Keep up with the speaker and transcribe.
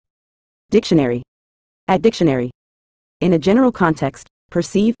Dictionary. At dictionary. In a general context,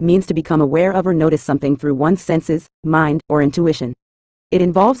 perceive means to become aware of or notice something through one's senses, mind, or intuition. It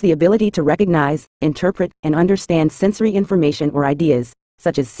involves the ability to recognize, interpret, and understand sensory information or ideas,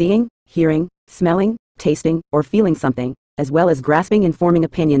 such as seeing, hearing, smelling, tasting, or feeling something, as well as grasping and forming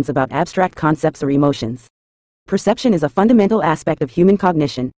opinions about abstract concepts or emotions. Perception is a fundamental aspect of human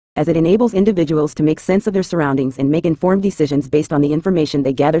cognition, as it enables individuals to make sense of their surroundings and make informed decisions based on the information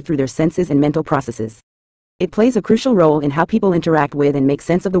they gather through their senses and mental processes. It plays a crucial role in how people interact with and make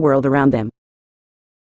sense of the world around them.